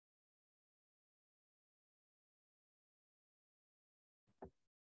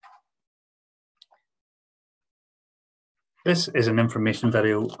This is an information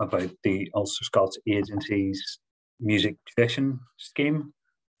video about the Ulster-Scots Agency's music tuition scheme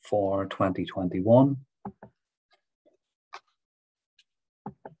for 2021.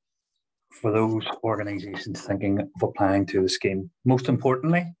 For those organisations thinking of applying to the scheme, most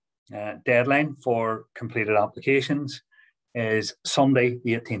importantly, deadline for completed applications is Sunday,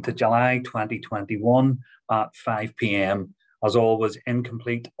 the 18th of July 2021 at 5 p.m. As always,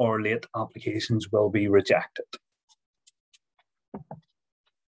 incomplete or late applications will be rejected.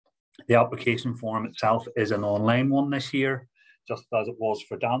 The application form itself is an online one this year, just as it was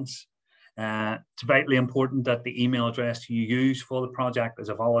for dance. It's vitally important that the email address you use for the project is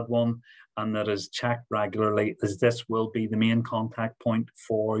a valid one and that is checked regularly, as this will be the main contact point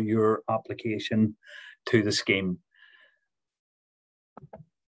for your application to the scheme.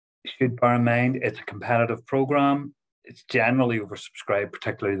 You should bear in mind it's a competitive programme. It's generally oversubscribed,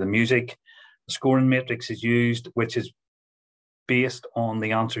 particularly the music. The scoring matrix is used, which is based on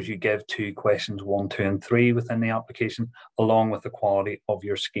the answers you give to questions 1, 2 and 3 within the application, along with the quality of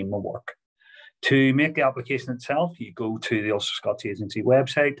your scheme of work. To make the application itself, you go to the Ulster-Scots Agency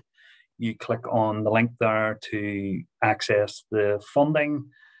website, you click on the link there to access the funding,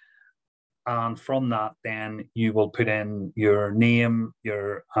 and from that then you will put in your name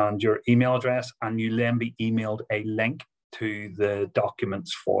and your email address, and you'll then be emailed a link to the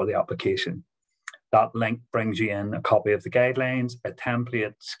documents for the application. That link brings you in a copy of the guidelines, a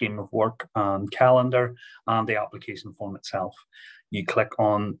template, scheme of work and calendar, and the application form itself. You click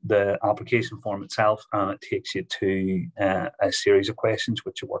on the application form itself and it takes you to a series of questions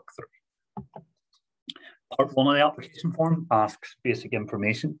which you work through. Part 1 of the application form asks basic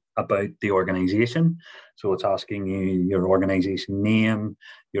information about the organisation. So it's asking you your organisation name,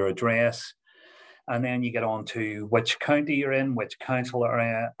 your address, and then you get on to which county you're in, which council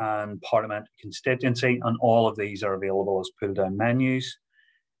area and parliamentary constituency, and all of these are available as pull-down menus.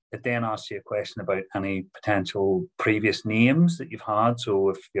 It then asks you a question about any potential previous names that you've had. So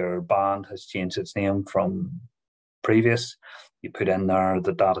if your band has changed its name from previous, you put in there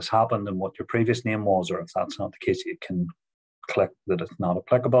that that has happened and what your previous name was, or if that's not the case, you can click that it's not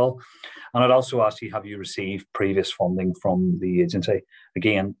applicable. And it also asks you, have you received previous funding from the agency?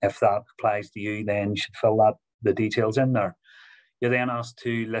 Again, if that applies to you, then you should fill the details in there. You're then asked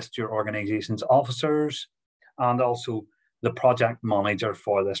to list your organisation's officers and also the project manager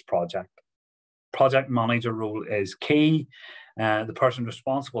for this project. Project manager role is key. The person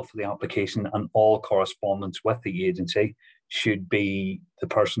responsible for the application and all correspondence with the agency should be the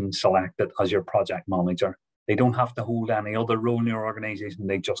person selected as your project manager. They don't have to hold any other role in your organisation.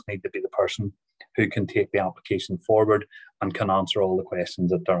 They just need to be the person who can take the application forward and can answer all the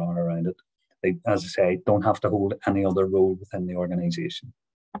questions that there are around it. They, as I say, don't have to hold any other role within the organisation.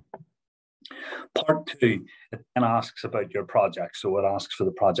 Part 2, it then asks about your project. So it asks for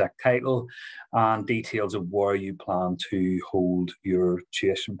the project title and details of where you plan to hold your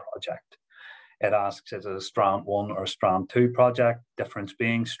tuition project. It asks, is it a Strand 1 or a Strand 2 project? Difference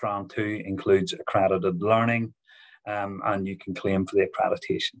being Strand 2 includes accredited learning and you can claim for the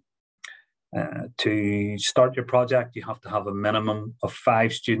accreditation. To start your project, you have to have a minimum of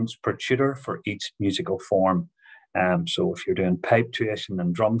 5 students per tutor for each musical form. So if you're doing pipe tuition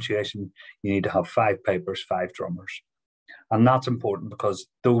and drum tuition, you need to have 5 pipers, 5 drummers. And that's important because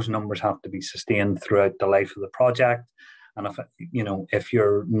those numbers have to be sustained throughout the life of the project. And if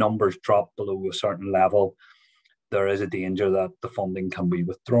your numbers drop below a certain level, there is a danger that the funding can be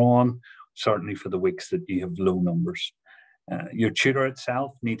withdrawn, certainly for the weeks that you have low numbers. Your tutor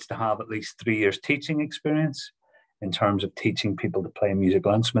itself needs to have at least 3 years teaching experience in terms of teaching people to play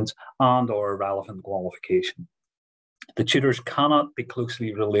musical instruments and or a relevant qualification. The tutors cannot be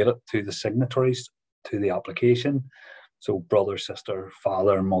closely related to the signatories to the application. So brother, sister,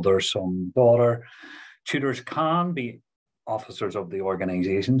 father, mother, son, daughter. Tutors can be officers of the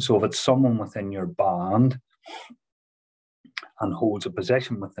organisation. So if it's someone within your band and holds a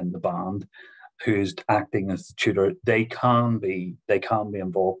position within the band who's acting as the tutor, they can be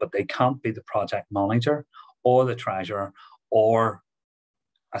involved, but they can't be the project manager or the treasurer or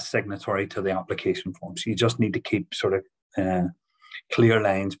a signatory to the application form. So you just need to keep sort of clear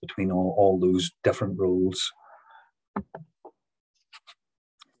lines between all those different roles.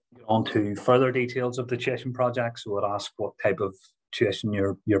 Get on to further details of the tuition project. So it asks what type of tuition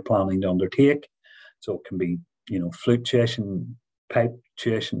you're planning to undertake. So it can be, flute tuition, pipe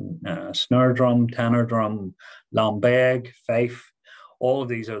tuition, snare drum, tenor drum, lambeg, fife. All of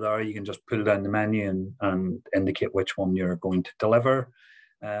these are there. You can just pull down the menu and indicate which one you're going to deliver.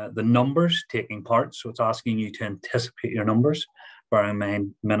 The numbers taking part, so it's asking you to anticipate your numbers. bearing in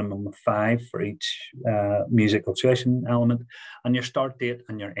mind minimum of 5 for each musical tuition element, and your start date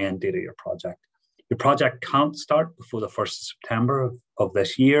and your end date of your project. Your project can't start before the 1st of September of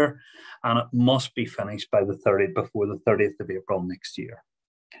this year, and it must be finished by before the 30th of April next year.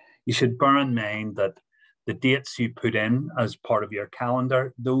 You should bear in mind that the dates you put in as part of your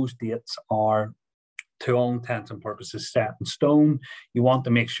calendar, those dates are, to all intents and purposes, set in stone. You want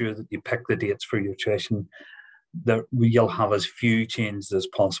to make sure that you pick the dates for your tuition that you'll have as few changes as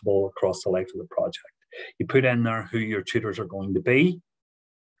possible across the life of the project. You put in there who your tutors are going to be.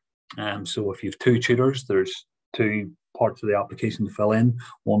 So if you have 2 tutors, there's 2 parts of the application to fill in,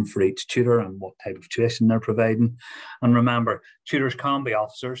 1 for each tutor and what type of tuition they're providing. And remember, tutors can be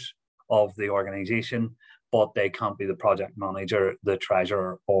officers of the organisation, but they can't be the project manager, the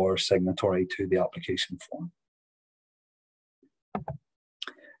treasurer, or signatory to the application form.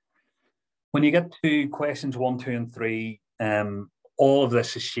 When you get to questions 1, 2, and 3, all of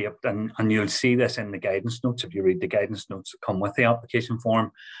this is shaped, and you'll see this in the guidance notes if you read the guidance notes that come with the application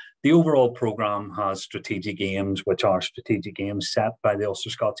form. The overall programme has strategic aims, which are strategic aims set by the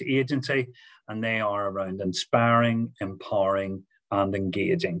Ulster-Scots agency, and they are around inspiring, empowering, and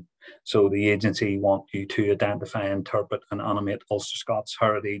engaging. So the agency want you to identify, interpret, and animate Ulster-Scots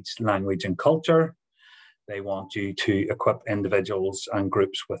heritage, language, and culture. They want you to equip individuals and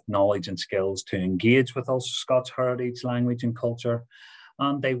groups with knowledge and skills to engage with Ulster-Scots heritage, language, and culture.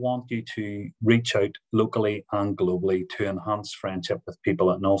 And they want you to reach out locally and globally to enhance friendship with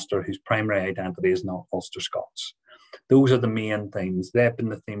people in Ulster whose primary identity is not Ulster-Scots. Those are the main themes. They've been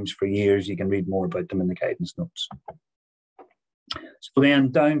the themes for years. You can read more about them in the guidance notes. So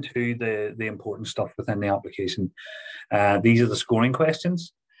then down to the important stuff within the application. These are the scoring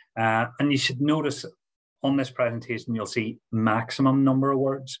questions. And you should notice on this presentation, you'll see maximum number of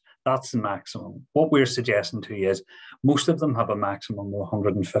words. That's the maximum. What we're suggesting to you is most of them have a maximum of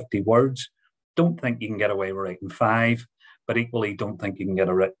 150 words. Don't think you can get away with writing 5, but equally don't think you can get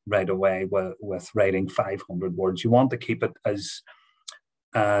right away with writing 500 words. You want to keep it as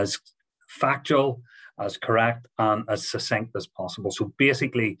factual, as correct, and as succinct as possible. So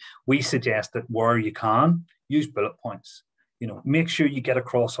basically, we suggest that where you can, use bullet points. Make sure you get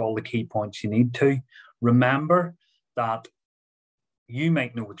across all the key points you need to. Remember that you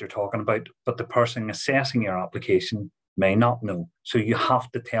might know what you're talking about, but the person assessing your application may not know. So you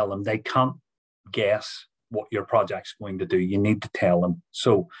have to tell them. They can't guess what your project's going to do. You need to tell them.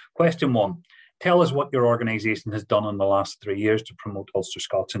 So question 1, tell us what your organisation has done in the last 3 years to promote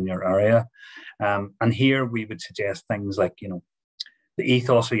Ulster-Scots in your area. And here we would suggest things like, the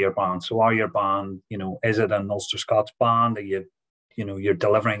ethos of your band. So are your band, is it an Ulster-Scots band? Are you you're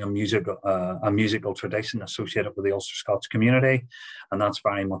delivering a musical tradition associated with the Ulster-Scots community, and that's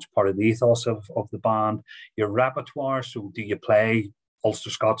very much part of the ethos of the band. Your repertoire, so do you play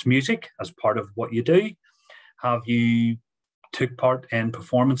Ulster-Scots music as part of what you do? Have you took part in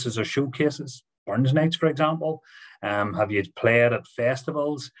performances or showcases, Burns Nights, for example? Have you played at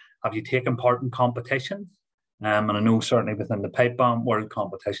festivals? Have you taken part in competitions? And I know certainly within the pipe band world,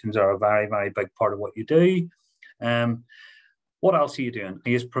 competitions are a very, very big part of what you do. What else are you doing? Are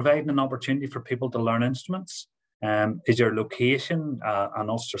you providing an opportunity for people to learn instruments? Is your location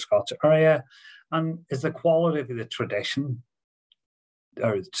an Ulster-Scots area? And is the quality of the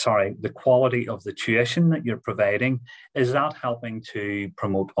quality of the tuition that you're providing, is that helping to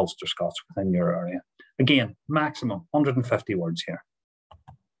promote Ulster-Scots within your area? Again, maximum 150 words here.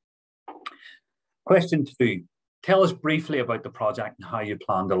 Question 2. Tell us briefly about the project and how you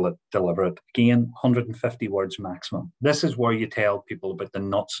plan to deliver it. Again, 150 words maximum. This is where you tell people about the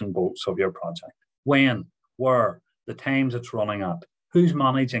nuts and bolts of your project. When, where, the times it's running at, who's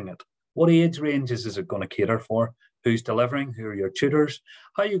managing it, what age ranges is it going to cater for, who's delivering, who are your tutors,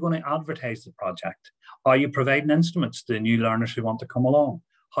 how are you going to advertise the project, are you providing instruments to new learners who want to come along,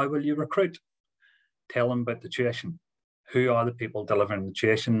 how will you recruit, tell them about the tuition, who are the people delivering the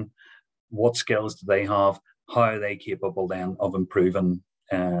tuition, what skills do they have, how are they capable then of improving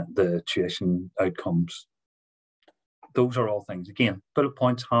the tuition outcomes. Those are all things. Again, bullet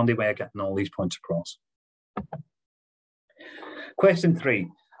points, handy way of getting all these points across. Question 3.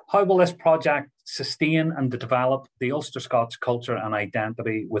 How will this project sustain and develop the Ulster-Scots culture and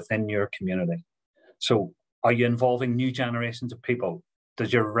identity within your community? So are you involving new generations of people?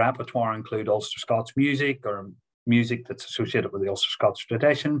 Does your repertoire include Ulster-Scots music or music that's associated with the Ulster-Scots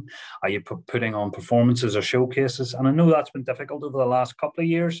tradition? Are you putting on performances or showcases? And I know that's been difficult over the last couple of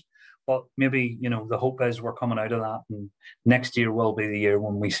years, but maybe, the hope is we're coming out of that, and next year will be the year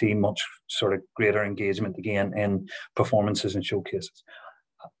when we see much sort of greater engagement again in performances and showcases.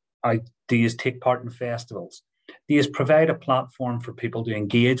 Do you take part in festivals? Do you provide a platform for people to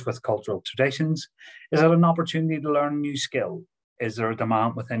engage with cultural traditions? Is it an opportunity to learn a new skill? Is there a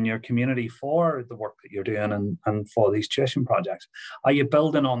demand within your community for the work that you're doing and for these tuition projects? Are you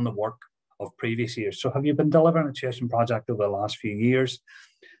building on the work of previous years? So have you been delivering a tuition project over the last few years,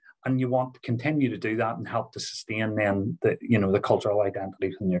 and you want to continue to do that and help to sustain then the cultural identity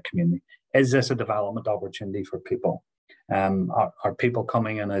within your community? Is this a development opportunity for people? Are people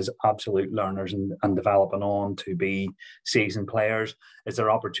coming in as absolute learners and developing on to be seasoned players? Is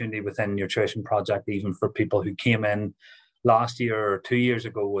there opportunity within your tuition project even for people who came in last year or 2 years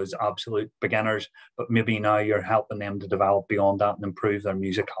ago as absolute beginners, but maybe now you're helping them to develop beyond that and improve their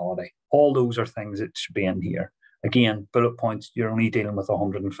musicality? All those are things that should be in here. Again, bullet points, you're only dealing with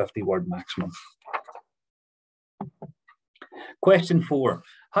 150 word maximum. Question 4,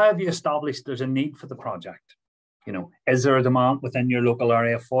 how have you established there's a need for the project? Is there a demand within your local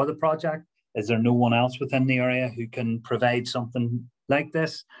area for the project? Is there no one else within the area who can provide something like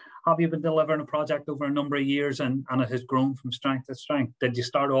this? Have you been delivering a project over a number of years and it has grown from strength to strength? Did you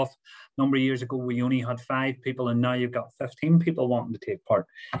start off a number of years ago where you only had 5 people and now you've got 15 people wanting to take part?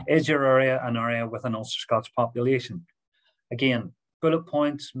 Is your area an area with an Ulster-Scots population? Again, bullet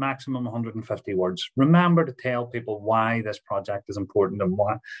points, maximum 150 words. Remember to tell people why this project is important and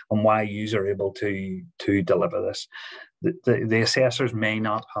why you are able to deliver this. The assessors may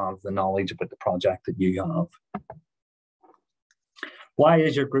not have the knowledge about the project that you have. Why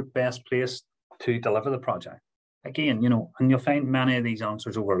is your group best placed to deliver the project? Again, and you'll find many of these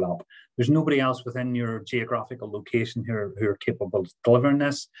answers overlap. There's nobody else within your geographical location who are capable of delivering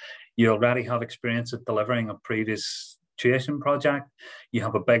this. You already have experience at delivering a previous tuition project. You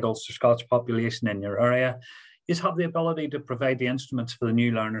have a big Ulster-Scots population in your area. You just have the ability to provide the instruments for the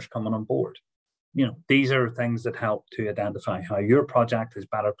new learners coming on board. These are things that help to identify how your project is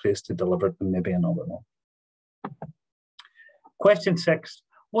better placed to deliver than maybe another one. Question 6,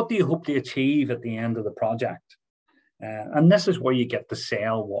 what do you hope to achieve at the end of the project? And this is where you get to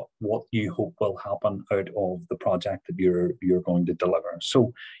sell what you hope will happen out of the project that you're going to deliver.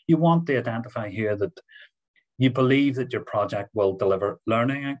 So you want to identify here that you believe that your project will deliver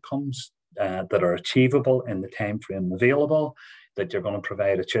learning outcomes that are achievable in the time frame available, that you're going to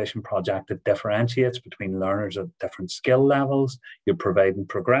provide a tuition project that differentiates between learners at different skill levels, you're providing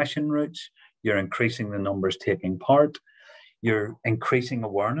progression routes, you're increasing the numbers taking part, you're increasing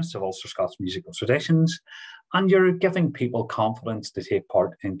awareness of Ulster-Scots musical traditions, and you're giving people confidence to take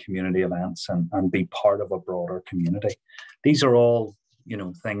part in community events and be part of a broader community. These are all,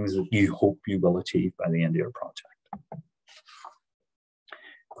 things that you hope you will achieve by the end of your project.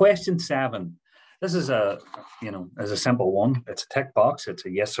 Question 7. This is a simple one. It's a tick box. It's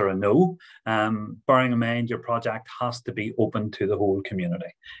a yes or a no. Bearing in mind your project has to be open to the whole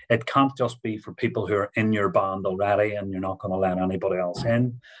community. It can't just be for people who are in your band already and you're not going to let anybody else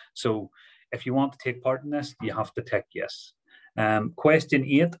in. So if you want to take part in this, you have to tick yes. Question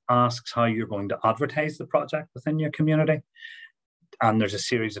 8 asks how you're going to advertise the project within your community. And there's a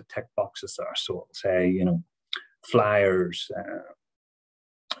series of tick boxes there. So it'll say, flyers,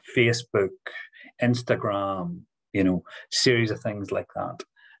 Facebook, Instagram, series of things like that.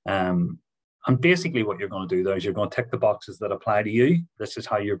 And basically what you're going to do there is you're going to tick the boxes that apply to you. This is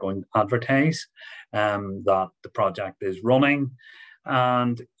how you're going to advertise that the project is running.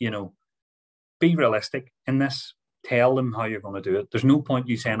 And, be realistic in this. Tell them how you're going to do it. There's no point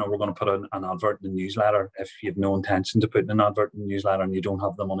you saying, we're going to put an advert in the newsletter if you have no intention to put an advert in the newsletter and you don't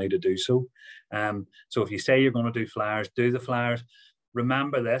have the money to do so. So if you say you're going to do flyers, do the flyers.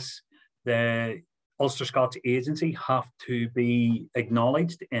 Remember this, the Ulster-Scots agency have to be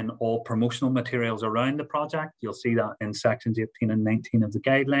acknowledged in all promotional materials around the project. You'll see that in sections 18 and 19 of the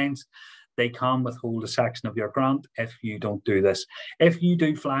guidelines. They can withhold a section of your grant if you don't do this. If you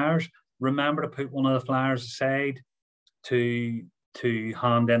do flyers, remember to put one of the flyers aside to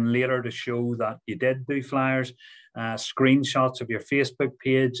hand in later to show that you did do flyers, screenshots of your Facebook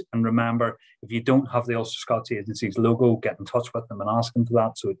page, and remember, if you don't have the Ulster-Scots Agency's logo, get in touch with them and ask them for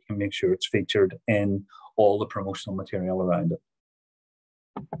that so you can make sure it's featured in all the promotional material around it.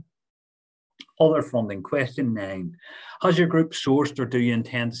 Other funding, question 9. Has your group sourced or do you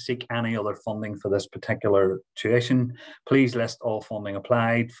intend to seek any other funding for this particular tuition? Please list all funding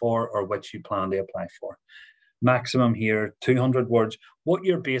applied for or which you plan to apply for. Maximum here, 200 words. What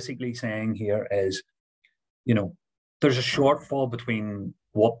you're basically saying here is, there's a shortfall between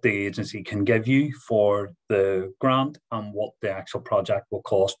what the agency can give you for the grant and what the actual project will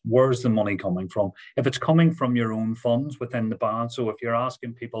cost. Where's the money coming from? If it's coming from your own funds within the band, so if you're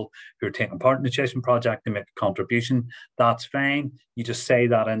asking people who are taking part in the tuition project to make a contribution, that's fine. You just say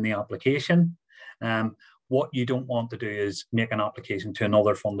that in the application. What you don't want to do is make an application to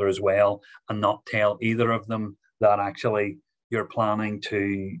another funder as well and not tell either of them that actually you're planning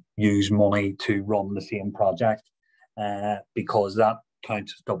to use money to run the same project, because that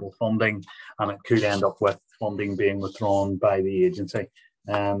counts as double funding, and it could end up with funding being withdrawn by the agency.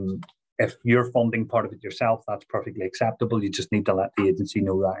 If you're funding part of it yourself, that's perfectly acceptable. You just need to let the agency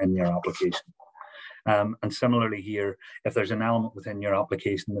know that in your application. And similarly here, if there's an element within your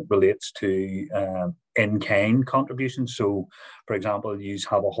application that relates to in-kind contributions, so for example, you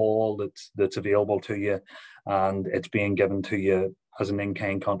have a hall that's available to you and it's being given to you as an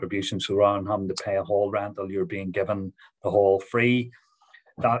in-kind contribution, so rather than having to pay a hall rental, you're being given the hall free,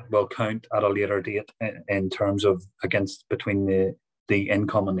 that will count at a later date in terms of between the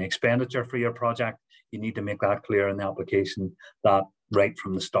income and the expenditure for your project. You need to make that clear in the application, that right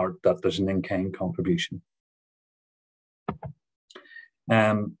from the start, that there's an in-kind contribution.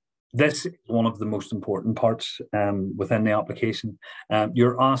 This is one of the most important parts within the application.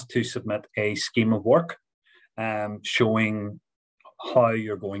 You're asked to submit a scheme of work showing how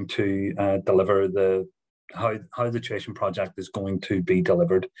you're going to deliver how the tuition project is going to be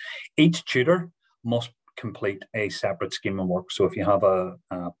delivered. Each tutor must complete a separate scheme of work. So if you have a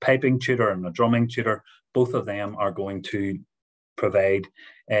piping tutor and a drumming tutor, both of them are going to provide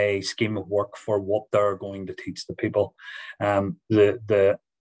a scheme of work for what they're going to teach the people. The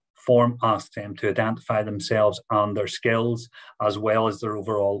form asks them to identify themselves and their skills, as well as their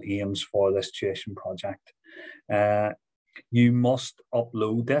overall aims for this tuition project. You must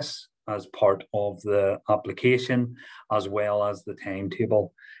upload this as part of the application, as well as the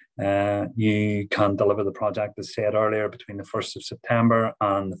timetable. You can deliver the project, as said earlier, between the 1st of September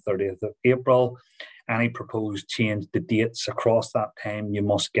and the 30th of April. Any proposed change to dates across that time, you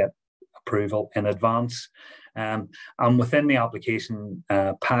must get approval in advance. And within the application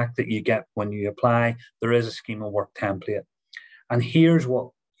pack that you get when you apply, there is a scheme of work template. And here's where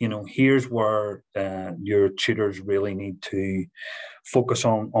your tutors really need to focus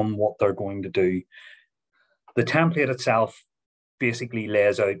on what they're going to do. The template itself basically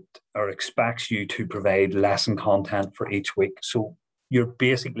lays out or expects you to provide lesson content for each week. So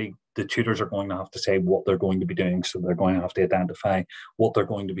the tutors are going to have to say what they're going to be doing. So they're going to have to identify what they're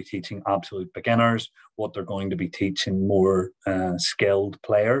going to be teaching absolute beginners, what they're going to be teaching more skilled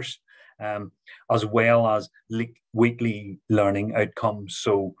players, as well as weekly learning outcomes.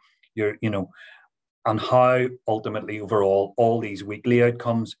 So and how ultimately overall all these weekly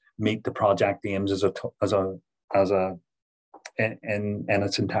outcomes meet the project aims in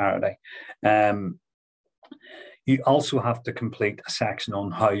its entirety. You also have to complete a section on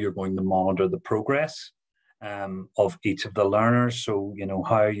how you're going to monitor the progress of each of the learners. So,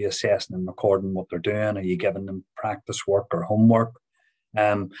 how are you assessing and recording what they're doing? Are you giving them practice work or homework?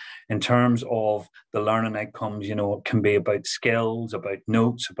 In terms of the learning outcomes, it can be about skills, about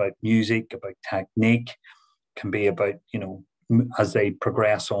notes, about music, about technique. It can be about, as they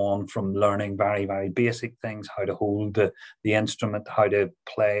progress on from learning very, very basic things, how to hold the instrument, how to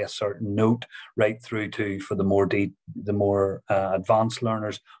play a certain note, right through to, for the more advanced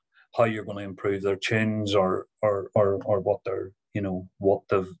learners, how you're going to improve their tunes or what they're, what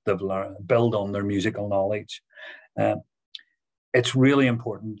they've learned, build on their musical knowledge. It's really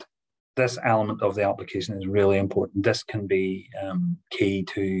important. This element of the application is really important. This can be key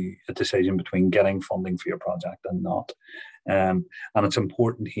to a decision between getting funding for your project and not. And it's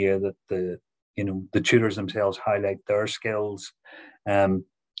important here that the tutors themselves highlight their skills and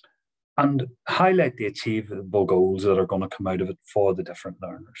highlight the achievable goals that are going to come out of it for the different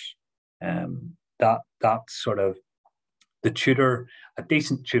learners. That's sort of the tutor. A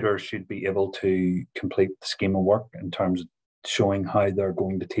decent tutor should be able to complete the scheme of work in terms of showing how they're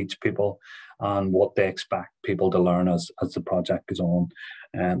going to teach people and what they expect people to learn as the project goes on.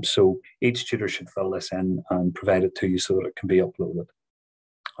 So each tutor should fill this in and provide it to you so that it can be uploaded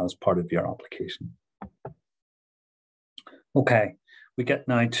as part of your application. Okay, we get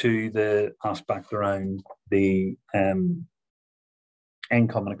now to the aspect around the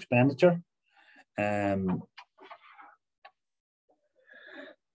income and expenditure.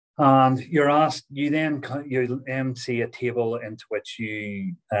 And you then see a table into which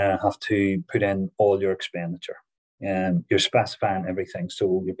you have to put in all your expenditure. You're specifying everything.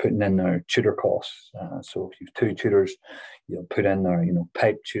 So you're putting in their tutor costs. So if you've 2 tutors, you'll put in their,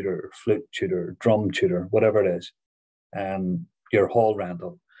 pipe tutor, flute tutor, drum tutor, whatever it is. Your hall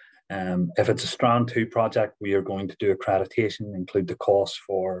rental. If it's a Strand 2 project where you're going to do accreditation, include the costs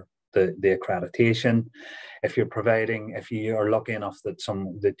for the accreditation. If you are lucky enough that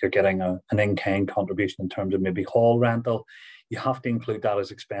you're getting an in-kind contribution in terms of maybe hall rental, you have to include that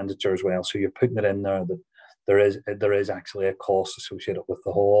as expenditure as well. So you're putting it in there there is actually a cost associated with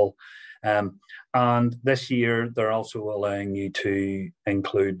the whole. And this year, they're also allowing you to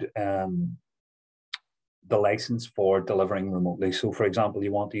include the license for delivering remotely. So, for example,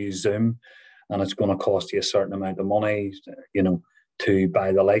 you want to use Zoom, and it's going to cost you a certain amount of money, to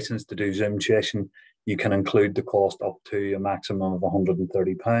buy the license to do Zoom tuition. You can include the cost up to a maximum of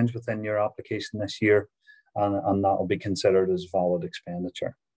 £130 within your application this year, and that will be considered as valid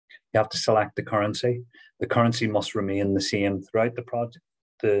expenditure. You have to select the currency. The currency must remain the same throughout the project,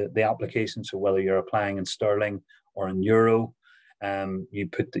 the application. So whether you're applying in sterling or in euro, you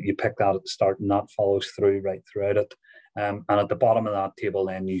pick that at the start, and that follows through right throughout it. And at the bottom of that table,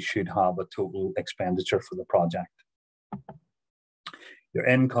 then you should have a total expenditure for the project. Your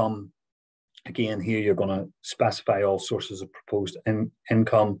income, again, here you're going to specify all sources of proposed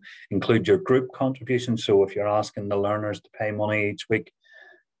income, include your group contribution. So if you're asking the learners to pay money each week,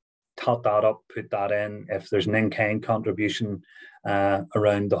 tot that up, put that in. If there's an in-kind contribution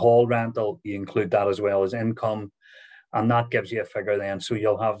around the hall rental, you include that as well as income. And that gives you a figure then. So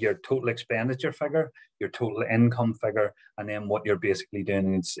you'll have your total expenditure figure, your total income figure, and then what you're basically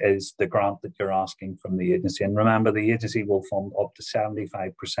doing is the grant that you're asking from the agency. And remember, the agency will fund up to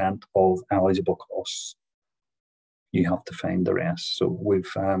 75% of eligible costs. You have to find the rest. So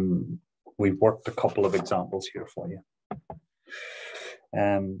we've worked a couple of examples here for you.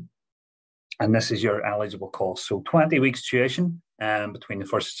 And this is your eligible cost. So 20 weeks tuition between the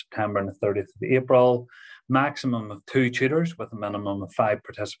 1st of September and the 30th of April. Maximum of 2 tutors with a minimum of 5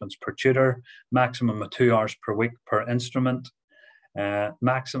 participants per tutor. Maximum of 2 hours per week per instrument.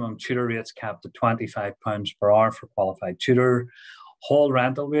 Maximum tutor rates capped at £25 per hour for qualified tutor. Hall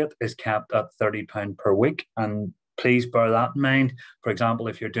rental rate is capped at £30 per week. And please bear that in mind. For example,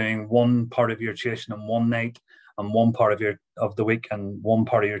 if you're doing one part of your tuition on one night and one part of the week and one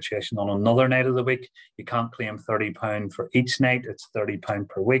part of your tuition on another night of the week, you can't claim £30 for each night. It's £30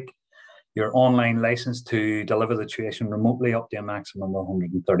 per week. Your online license to deliver the tuition remotely up to a maximum of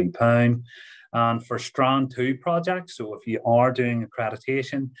 £130. And for Strand 2 projects, so if you are doing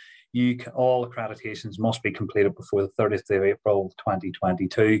accreditation, all accreditations must be completed before the 30th of April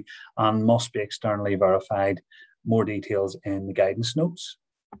 2022 and must be externally verified. More details in the guidance notes.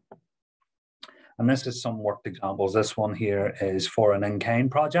 And this is some worked examples. This one here is for an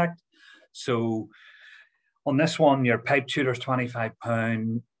in-kind project. So on this one, your pipe tutor is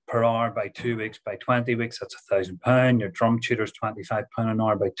 £25 per hour by 2 weeks by 20 weeks, that's £1,000. Your drum tutor is £25 an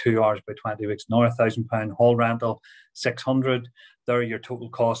hour by 2 hours by 20 weeks, another £1,000. Hall rental, £600. There, your total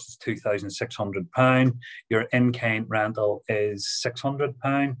cost is £2,600. Your in-kind rental is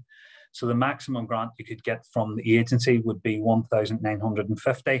 £600. So the maximum grant you could get from the agency would be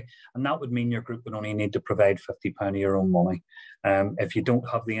 £1,950, and that would mean your group would only need to provide £50 of your own money. If you don't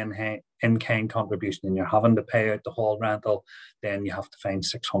have the in-kind contribution and you're having to pay out the hall rental, then you have to find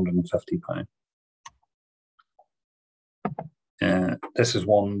 £650. This is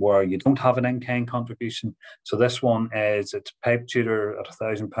one where you don't have an in-kind contribution. So this one is, it's a pipe tutor at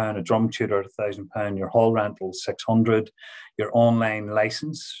 £1,000, a drum tutor at £1,000, your hall rental is £600, your online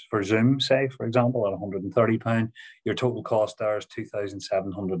license for Zoom, say, for example, at £130, your total cost there is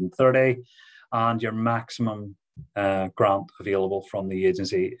 £2,730, and your maximum grant available from the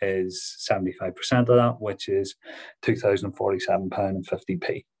agency is 75% of that, which is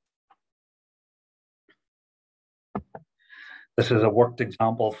 £2,047.50p. This is a worked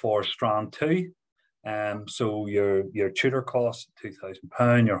example for Strand 2. So your tutor cost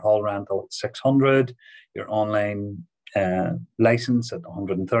 £2,000, your hall rental at £600, your online license at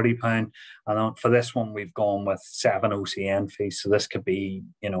 £130, and for this one we've gone with 7 OCN fees. So this could be,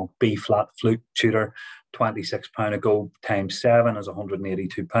 B flat flute tutor, £26 a go times 7 is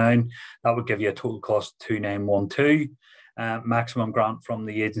 £182. That would give you a total cost of £2,912. Maximum grant from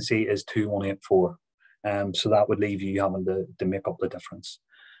the agency is £2,184. So that would leave you having to make up the difference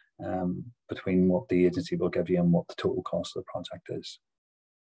between what the agency will give you and what the total cost of the project is.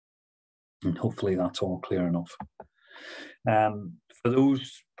 And hopefully that's all clear enough. For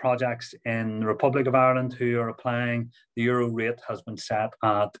those projects in the Republic of Ireland who are applying, the euro rate has been set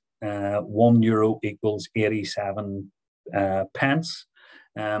at €1 equals 87 pence,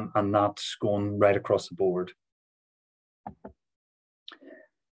 and that's going right across the board.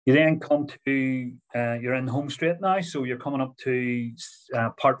 You then come to, you're in home straight now, so you're coming up to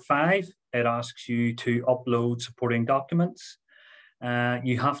part 5. It asks you to upload supporting documents.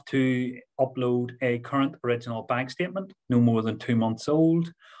 You have to upload a current original bank statement, no more than 2 months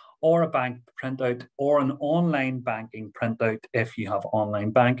old, or a bank printout, or an online banking printout if you have online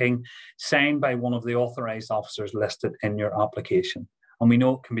banking, signed by one of the authorised officers listed in your application. And we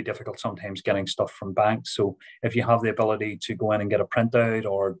know it can be difficult sometimes getting stuff from banks. So if you have the ability to go in and get a printout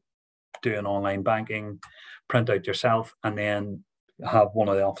or do an online banking, print out yourself, and then have one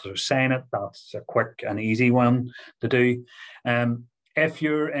of the officers sign it, that's a quick and easy one to do. If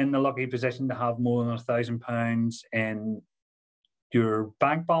you're in the lucky position to have more than £1,000 in your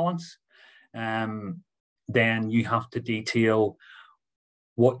bank balance, then you have to detail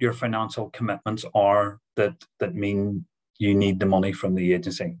what your financial commitments are that mean you need the money from the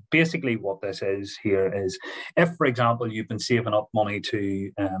agency. Basically, what this is here is, if, for example, you've been saving up money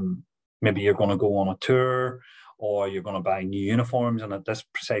to, maybe you're going to go on a tour, or you're going to buy new uniforms, and at this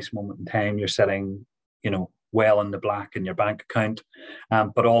precise moment in time, you're sitting, well in the black in your bank account,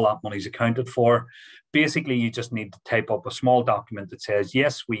 but all that money's accounted for. Basically, you just need to type up a small document that says,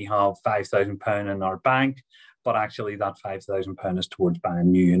 yes, we have £5,000 in our bank, but actually that £5,000 is towards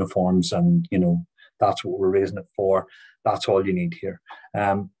buying new uniforms, and that's what we're raising it for. That's all you need here.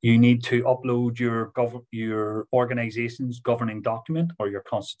 You need to upload your organisation's governing document or your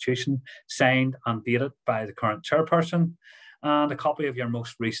constitution, signed and dated by the current chairperson, and a copy of your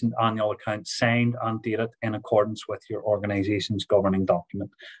most recent annual account, signed and dated in accordance with your organisation's governing document.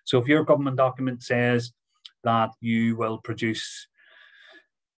 So if your government document says that you will produce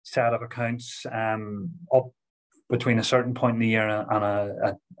a set of accounts up between a certain point in the year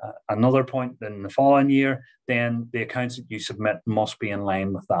and another point in the following year, then the accounts that you submit must be in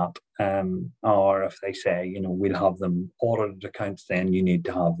line with that. Or if they say, we'll have them audited accounts, then you need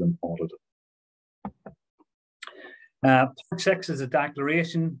to have them audited. Part 6 is a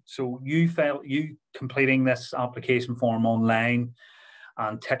declaration. So you completing this application form online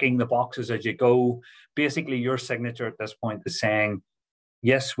and ticking the boxes as you go. Basically, your signature at this point is saying,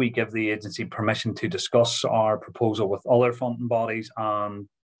 yes, we give the agency permission to discuss our proposal with other funding bodies and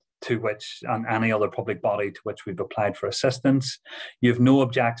any other public body to which we've applied for assistance. You have no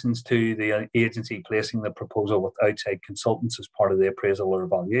objections to the agency placing the proposal with outside consultants as part of the appraisal or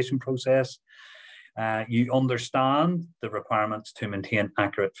evaluation process. You understand the requirements to maintain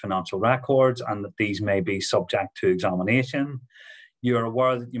accurate financial records and that these may be subject to examination. You're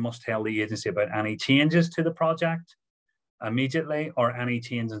aware that you must tell the agency about any changes to the project immediately, or any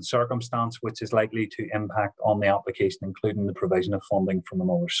change in circumstance which is likely to impact on the application, including the provision of funding from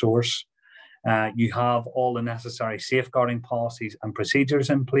another source. You have all the necessary safeguarding policies and procedures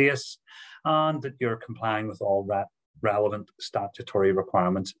in place, and that you're complying with all relevant statutory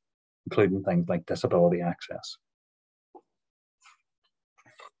requirements, including things like disability access.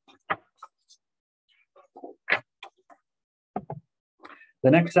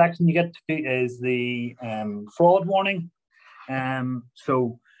 The next section you get to is the fraud warning.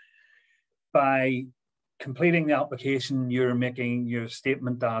 So by completing the application, you're making your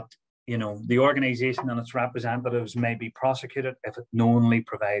statement that the organisation and its representatives may be prosecuted if it knowingly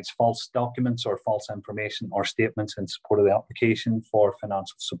provides false documents or false information or statements in support of the application for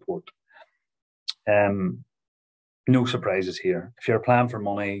financial support. No surprises here. If you're applying for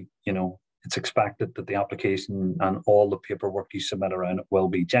money, it's expected that the application and all the paperwork you submit around it will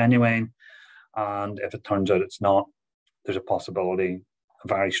be genuine. And if it turns out it's not, there's a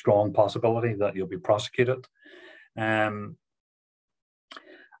very strong possibility that you'll be prosecuted. And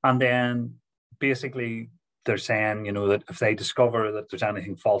then basically they're saying, that if they discover that there's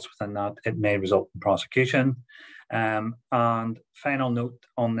anything false within that, it may result in prosecution. And final note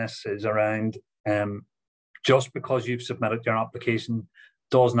on this is around, just because you've submitted your application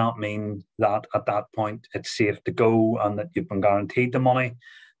does not mean that at that point it's safe to go and that you've been guaranteed the money.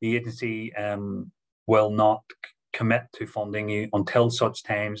 The agency will not commit to funding you until such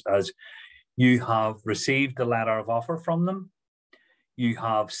times as you have received the letter of offer from them, you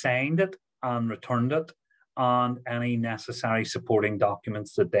have signed it and returned it, and any necessary supporting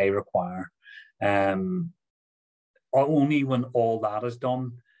documents that they require. Only when all that is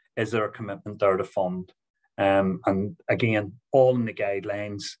done is there a commitment there to fund. And again, all in the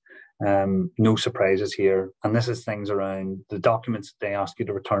guidelines, no surprises here. And this is things around the documents that they ask you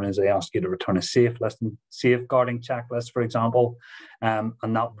to return. Is they ask you to return a safeguarding checklist, for example, and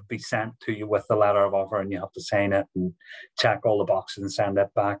that would be sent to you with the letter of offer, and you have to sign it and check all the boxes and send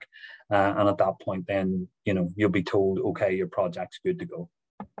it back. And at that point, then you'll be told, okay, your project's good to go.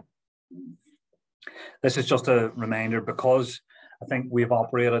 This is just a reminder, because I think we've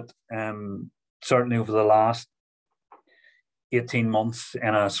operated certainly over the last 18 months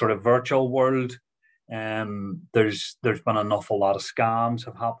in a sort of virtual world. There's been an awful lot of scams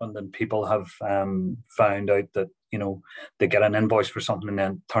have happened, and people have found out that they get an invoice for something, and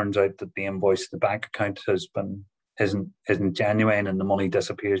then it turns out that the invoice, the bank account isn't genuine, and the money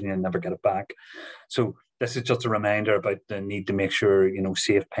disappears and you never get it back. So this is just a reminder about the need to make sure,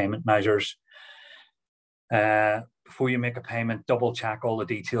 safe payment measures. Before you make a payment, double check all the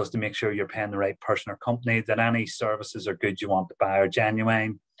details to make sure you're paying the right person or company, that any services or goods you want to buy are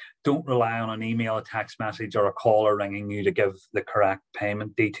genuine. Don't rely on an email, a text message, or a caller ringing you to give the correct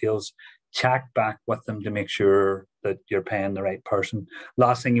payment details. Check back with them to make sure that you're paying the right person.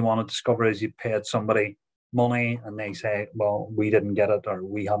 Last thing you want to discover is you paid somebody money and they say, well, we didn't get it, or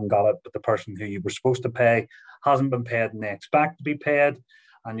we haven't got it, but the person who you were supposed to pay hasn't been paid and they expect to be paid,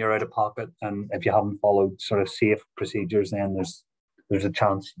 and you're out of pocket. And if you haven't followed sort of safe procedures, then there's a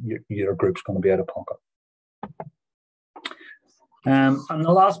chance your group's going to be out of pocket. And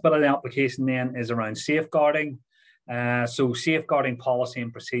the last bit of the application then is around safeguarding. So safeguarding policy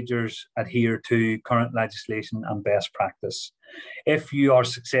and procedures adhere to current legislation and best practice. If you are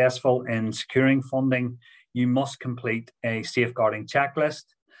successful in securing funding, you must complete a safeguarding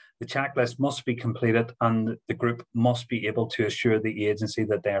checklist. The checklist must be completed and the group must be able to assure the agency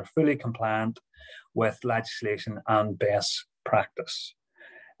that they are fully compliant with legislation and best practice.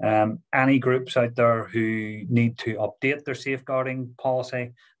 Any groups out there who need to update their safeguarding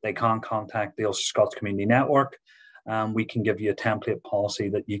policy, they can contact the Ulster-Scots Community Network. We can give you a template policy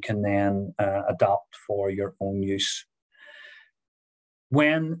that you can then adopt for your own use.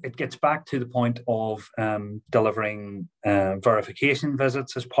 When it gets back to the point of delivering verification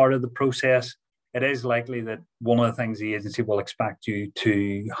visits as part of the process, it is likely that one of the things the agency will expect you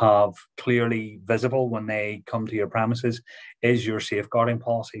to have clearly visible when they come to your premises is your safeguarding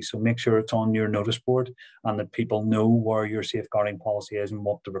policy. So make sure it's on your notice board and that people know where your safeguarding policy is and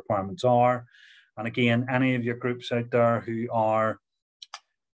what the requirements are. And again, any of your groups out there who are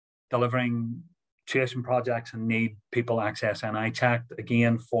delivering tuition projects and need people access NI checked,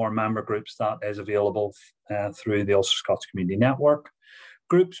 again, for member groups, that is available through the Ulster-Scots Community Network.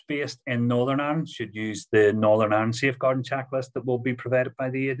 Groups based in Northern Ireland should use the Northern Ireland safeguarding checklist that will be provided by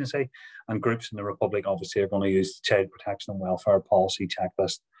the agency, and groups in the Republic obviously are going to use the Child Protection and Welfare Policy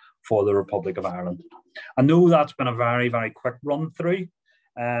checklist for the Republic of Ireland. I know that's been a very, very quick run through,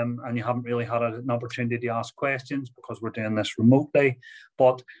 and you haven't really had an opportunity to ask questions because we're doing this remotely,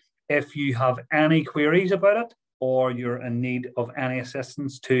 but if you have any queries about it or you're in need of any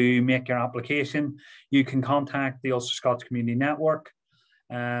assistance to make your application, you can contact the Ulster-Scots Community Network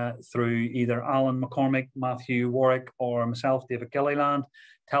through either Alan McCormick, Matthew Warwick, or myself, David Gilliland.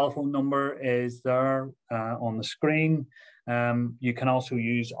 Telephone number is there on the screen. You can also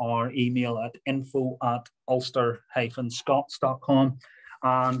use our email at info@ulster-scots.com,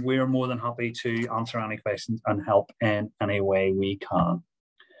 and we're more than happy to answer any questions and help in any way we can.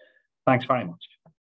 Thanks very much.